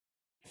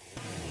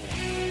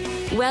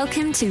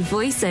Welcome to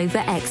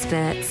VoiceOver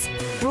Experts,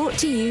 brought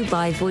to you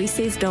by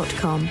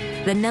Voices.com,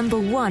 the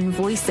 #1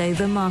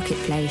 voiceover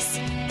marketplace.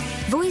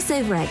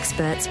 VoiceOver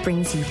Experts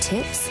brings you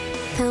tips,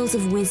 pearls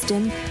of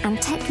wisdom,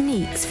 and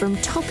techniques from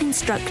top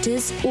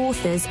instructors,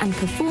 authors, and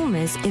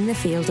performers in the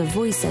field of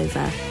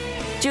voiceover.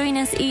 Join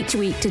us each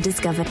week to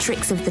discover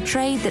tricks of the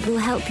trade that will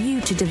help you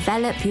to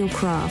develop your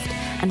craft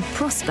and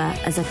prosper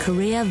as a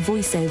career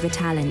voiceover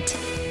talent.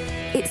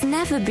 It's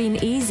never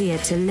been easier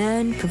to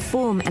learn,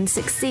 perform, and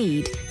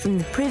succeed from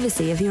the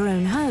privacy of your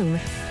own home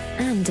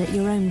and at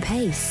your own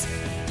pace.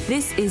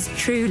 This is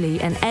truly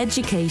an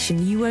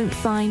education you won't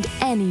find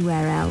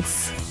anywhere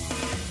else.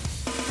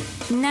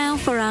 Now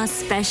for our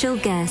special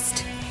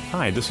guest.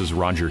 Hi, this is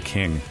Roger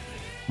King.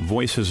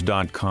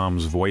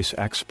 Voices.com's Voice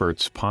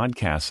Experts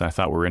podcasts I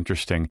thought were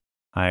interesting.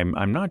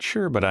 I'm not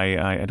sure, but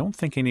I don't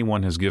think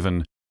anyone has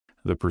given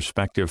the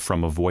perspective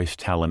from a voice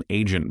talent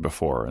agent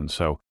before, and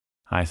so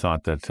I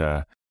thought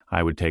that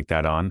I would take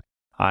that on.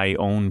 I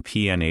own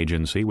PN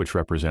Agency, which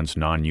represents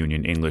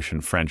non-union English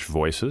and French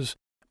voices,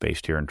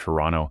 based here in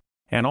Toronto,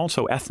 and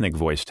also Ethnic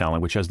Voice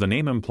Talent, which, as the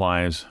name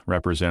implies,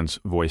 represents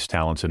voice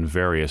talents in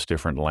various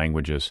different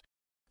languages.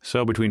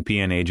 So between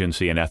PN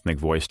Agency and Ethnic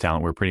Voice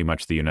Talent, we're pretty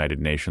much the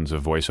United Nations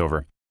of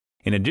voiceover.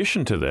 In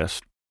addition to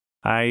this,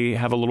 I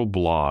have a little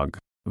blog,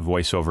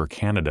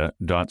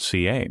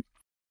 voiceovercanada.ca.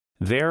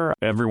 There,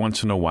 every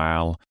once in a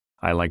while,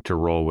 I like to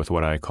roll with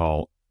what I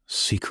call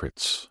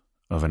secrets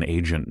of an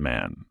agent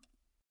man.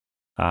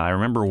 I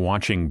remember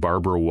watching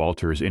Barbara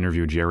Walters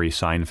interview Jerry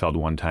Seinfeld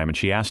one time, and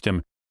she asked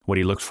him what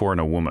he looked for in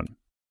a woman.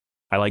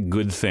 I like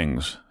good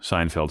things,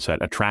 Seinfeld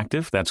said.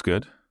 Attractive, that's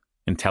good.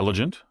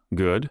 Intelligent,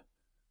 good.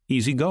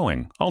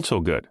 Easygoing, also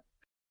good.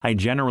 I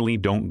generally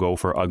don't go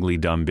for ugly,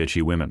 dumb,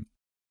 bitchy women.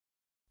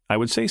 I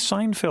would say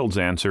Seinfeld's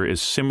answer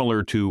is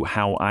similar to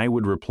how I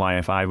would reply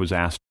if I was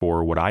asked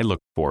for what I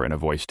look for in a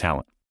voice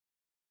talent.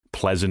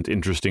 Pleasant,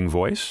 interesting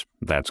voice,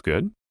 that's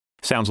good.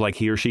 Sounds like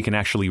he or she can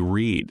actually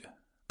read.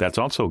 That's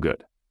also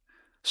good.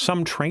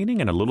 Some training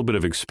and a little bit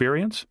of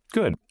experience?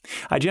 Good.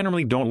 I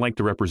generally don't like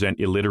to represent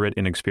illiterate,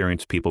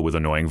 inexperienced people with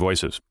annoying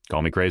voices.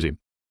 Call me crazy.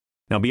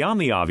 Now,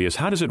 beyond the obvious,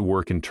 how does it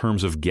work in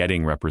terms of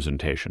getting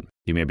representation?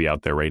 You may be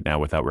out there right now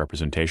without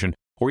representation,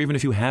 or even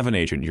if you have an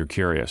agent, you're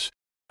curious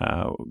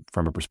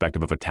from a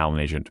perspective of a talent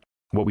agent,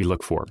 what we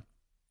look for.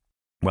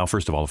 Well,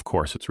 first of all, of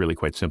course, it's really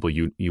quite simple.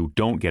 You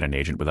don't get an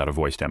agent without a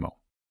voice demo.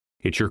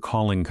 It's your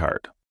calling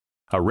card.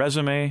 A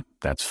resume,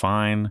 that's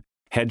fine.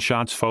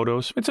 Headshots,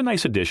 photos, it's a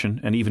nice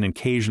addition and even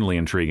occasionally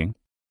intriguing.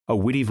 A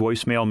witty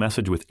voicemail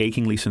message with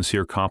achingly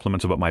sincere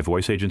compliments about my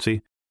voice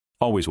agency,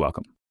 always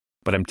welcome.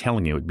 But I'm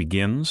telling you, it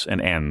begins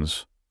and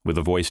ends with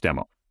a voice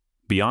demo.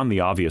 Beyond the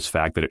obvious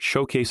fact that it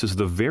showcases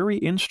the very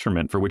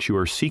instrument for which you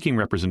are seeking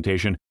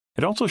representation,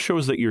 it also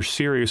shows that you're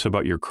serious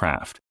about your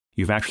craft.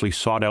 You've actually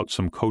sought out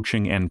some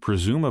coaching and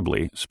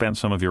presumably spent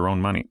some of your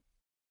own money.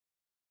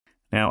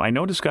 Now, I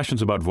know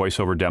discussions about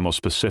voiceover demo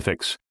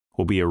specifics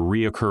will be a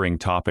reoccurring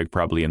topic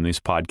probably in this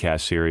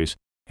podcast series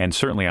and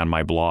certainly on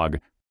my blog,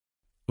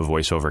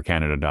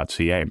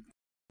 voiceovercanada.ca.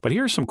 But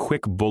here are some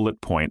quick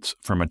bullet points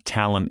from a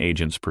talent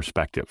agent's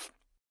perspective.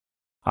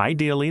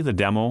 Ideally, the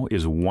demo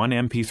is one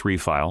MP3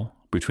 file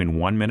between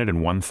 1 minute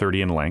and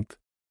 1:30 in length.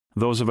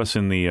 Those of us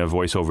in the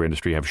voiceover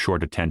industry have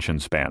short attention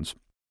spans.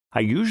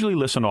 I usually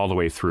listen all the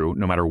way through,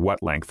 no matter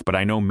what length, but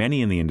I know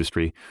many in the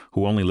industry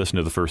who only listen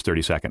to the first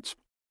 30 seconds.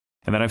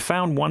 And then I've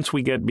found once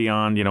we get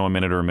beyond, a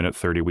minute or a minute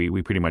 30,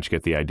 we pretty much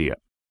get the idea.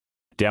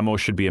 Demos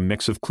should be a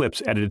mix of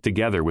clips edited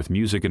together with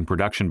music and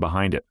production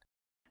behind it.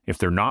 If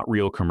they're not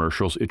real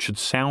commercials, it should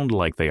sound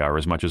like they are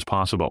as much as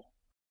possible.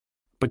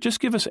 But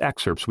just give us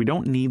excerpts. We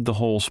don't need the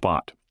whole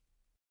spot.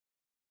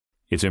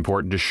 It's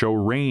important to show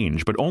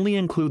range, but only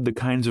include the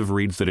kinds of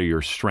reads that are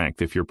your strength.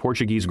 If your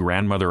Portuguese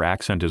grandmother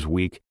accent is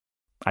weak,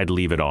 I'd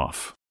leave it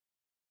off.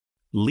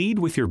 Lead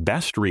with your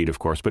best read, of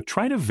course, but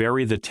try to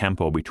vary the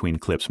tempo between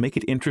clips. Make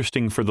it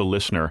interesting for the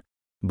listener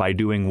by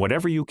doing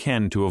whatever you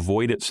can to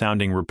avoid it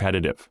sounding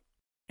repetitive.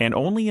 And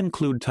only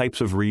include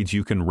types of reads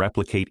you can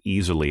replicate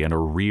easily in a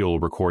real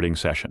recording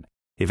session.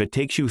 If it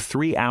takes you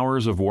 3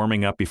 hours of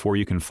warming up before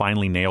you can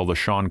finally nail the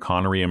Sean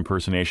Connery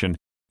impersonation,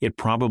 it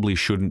probably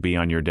shouldn't be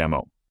on your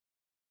demo.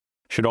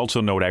 Should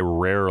also note I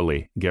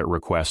rarely get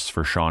requests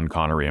for Sean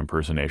Connery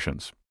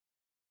impersonations.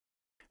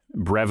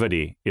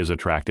 Brevity is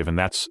attractive, and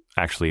that's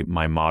actually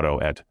my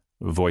motto at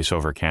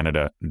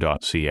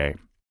voiceovercanada.ca.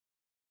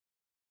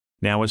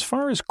 Now, as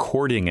far as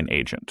courting an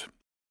agent,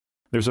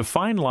 there's a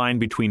fine line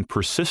between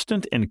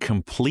persistent and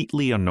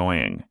completely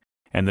annoying,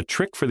 and the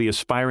trick for the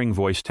aspiring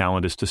voice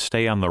talent is to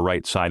stay on the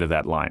right side of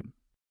that line.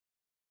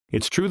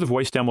 It's true the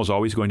voice demo is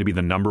always going to be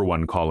the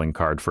 #1 calling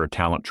card for a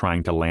talent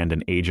trying to land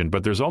an agent,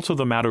 but there's also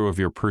the matter of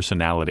your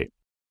personality.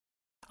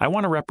 I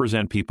want to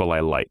represent people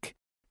I like.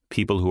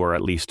 People who are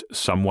at least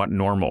somewhat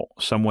normal,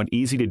 somewhat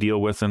easy to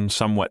deal with, and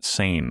somewhat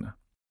sane.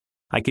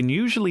 I can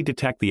usually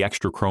detect the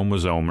extra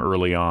chromosome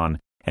early on,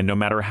 and no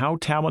matter how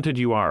talented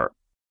you are,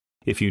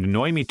 if you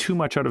annoy me too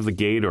much out of the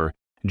gate or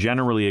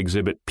generally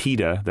exhibit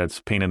PITA, that's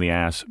pain in the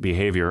ass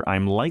behavior,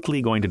 I'm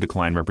likely going to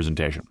decline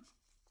representation.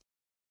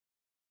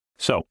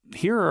 So,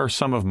 here are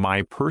some of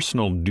my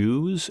personal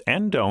do's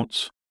and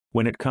don'ts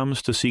when it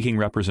comes to seeking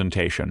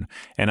representation,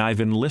 and I've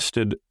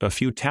enlisted a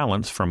few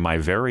talents from my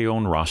very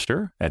own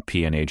roster at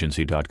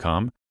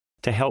pnagency.com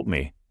to help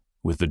me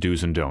with the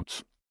do's and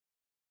don'ts.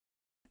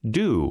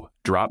 Do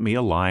drop me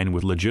a line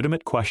with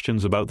legitimate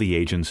questions about the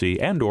agency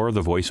and/or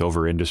the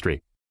voiceover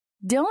industry.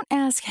 Don't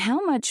ask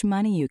how much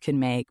money you can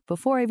make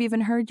before I've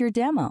even heard your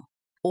demo.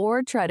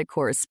 Or try to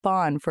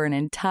correspond for an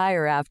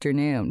entire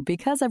afternoon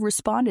because I've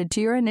responded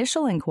to your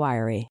initial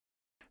inquiry.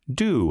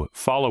 Do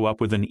follow up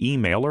with an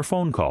email or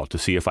phone call to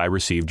see if I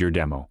received your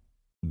demo.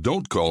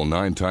 Don't call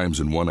 9 times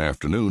in one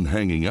afternoon,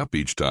 hanging up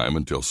each time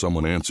until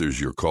someone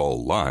answers your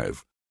call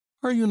live.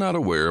 Are you not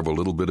aware of a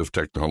little bit of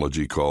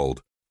technology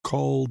called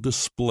call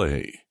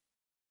display?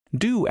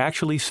 Do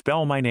actually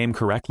spell my name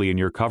correctly in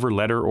your cover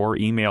letter or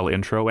email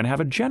intro and have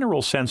a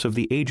general sense of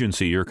the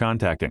agency you're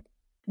contacting.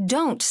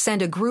 Don't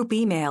send a group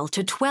email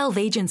to 12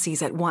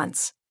 agencies at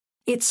once.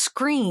 It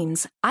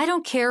screams, I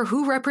don't care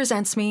who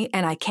represents me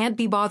and I can't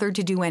be bothered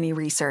to do any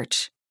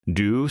research.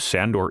 Do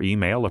send or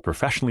email a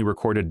professionally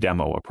recorded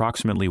demo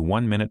approximately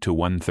 1 minute to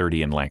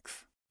 1:30 in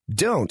length.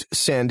 Don't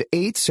send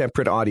 8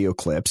 separate audio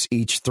clips,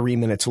 each 3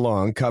 minutes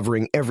long,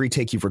 covering every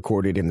take you've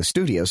recorded in the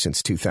studio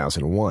since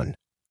 2001.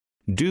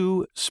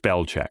 Do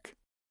spell check.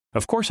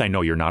 Of course, I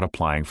know you're not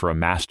applying for a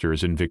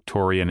master's in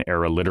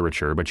Victorian-era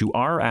literature, but you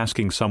are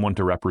asking someone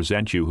to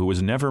represent you who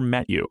has never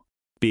met you.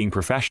 Being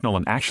professional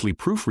and actually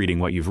proofreading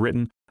what you've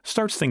written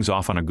starts things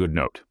off on a good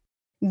note.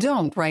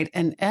 Don't write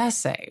an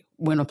essay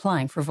when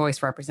applying for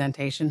voice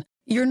representation.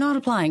 You're not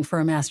applying for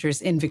a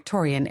master's in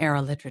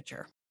Victorian-era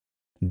literature.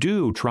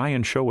 Do try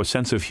and show a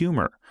sense of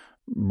humor,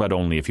 but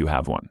only if you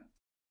have one.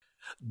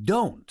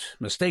 Don't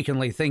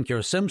mistakenly think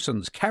your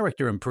Simpsons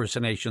character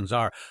impersonations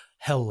are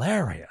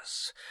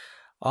hilarious.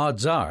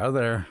 Odds are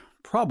they're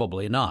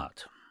probably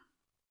not.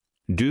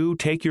 Do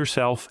take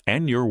yourself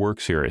and your work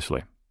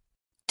seriously.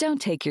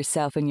 Don't take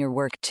yourself and your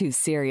work too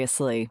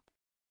seriously.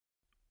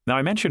 Now,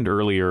 I mentioned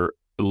earlier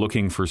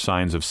looking for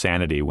signs of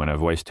sanity when a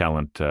voice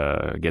talent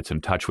gets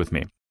in touch with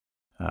me.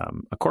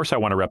 Of course, I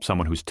want to rep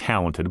someone who's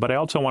talented, but I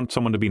also want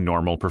someone to be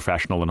normal,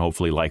 professional, and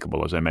hopefully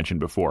likable, as I mentioned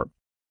before.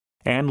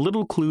 And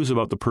little clues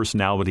about the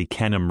personality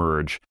can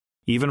emerge,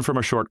 even from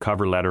a short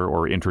cover letter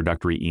or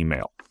introductory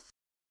email.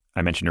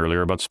 I mentioned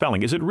earlier about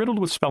spelling. Is it riddled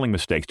with spelling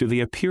mistakes? Do they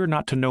appear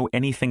not to know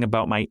anything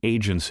about my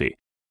agency?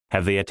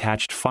 Have they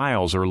attached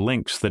files or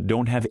links that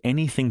don't have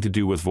anything to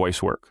do with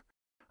voice work?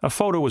 A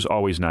photo is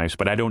always nice,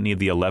 but I don't need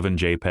the 11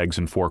 JPEGs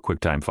and 4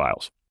 QuickTime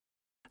files.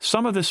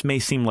 Some of this may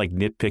seem like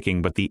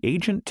nitpicking, but the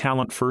agent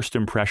talent first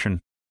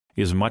impression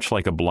is much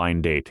like a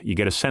blind date. You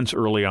get a sense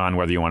early on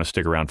whether you want to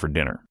stick around for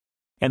dinner.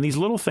 And these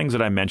little things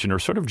that I mentioned are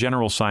sort of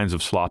general signs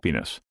of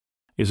sloppiness.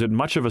 Is it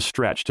much of a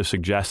stretch to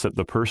suggest that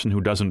the person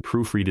who doesn't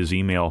proofread his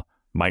email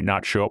might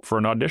not show up for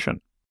an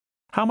audition?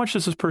 How much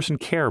does this person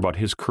care about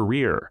his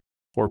career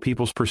or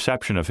people's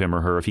perception of him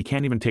or her if he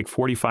can't even take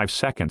 45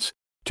 seconds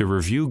to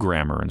review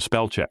grammar and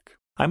spell check?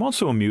 I'm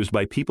also amused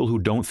by people who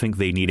don't think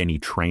they need any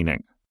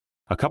training.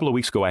 A couple of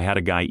weeks ago, I had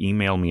a guy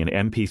email me an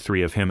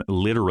MP3 of him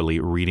literally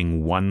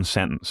reading one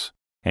sentence,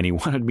 and he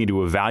wanted me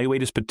to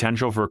evaluate his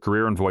potential for a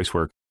career in voice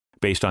work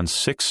based on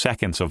 6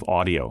 seconds of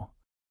audio.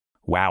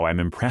 Wow, I'm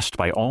impressed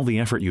by all the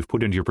effort you've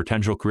put into your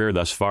potential career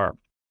thus far.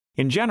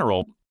 In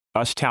general,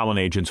 us talent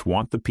agents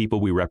want the people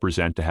we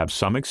represent to have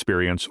some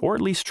experience or at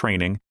least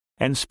training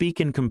and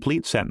speak in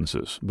complete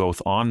sentences,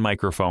 both on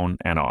microphone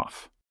and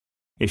off.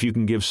 If you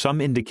can give some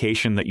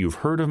indication that you've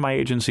heard of my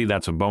agency,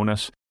 that's a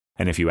bonus.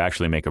 And if you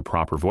actually make a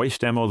proper voice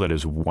demo that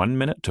is 1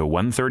 minute to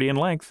 1:30 in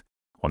length,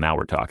 well, now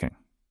we're talking.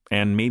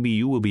 And maybe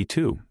you will be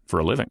too, for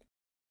a living.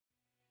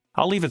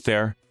 I'll leave it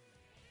there.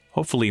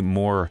 Hopefully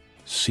more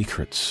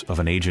secrets of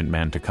an agent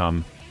man to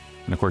come.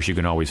 And of course, you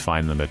can always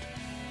find them at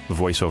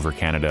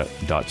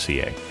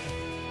voiceovercanada.ca.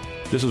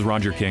 This is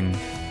Roger King.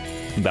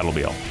 That'll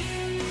be all.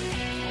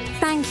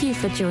 Thank you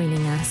for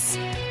joining us.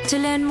 To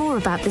learn more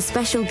about the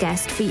special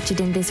guest featured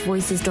in this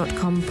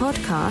Voices.com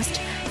podcast,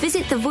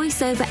 visit the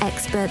VoiceOver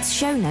Experts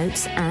show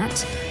notes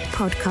at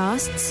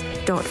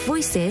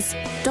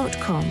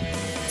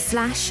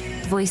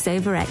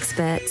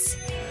podcasts.voices.com/voiceoverexperts.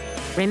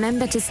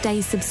 Remember to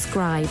stay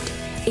subscribed.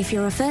 If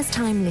you're a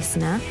first-time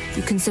listener,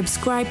 you can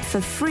subscribe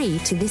for free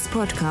to this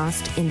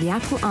podcast in the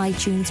Apple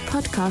iTunes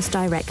podcast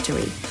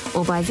directory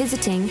or by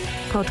visiting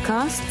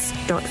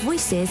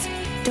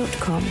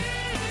podcasts.voices.com.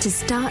 To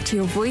start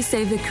your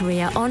voiceover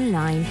career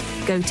online,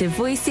 go to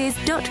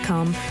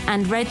voices.com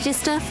and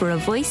register for a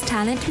Voice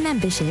Talent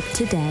membership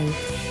today.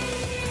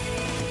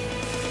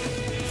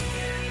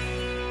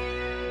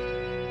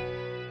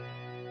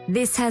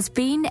 This has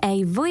been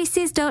a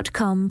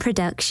Voices.com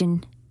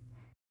production.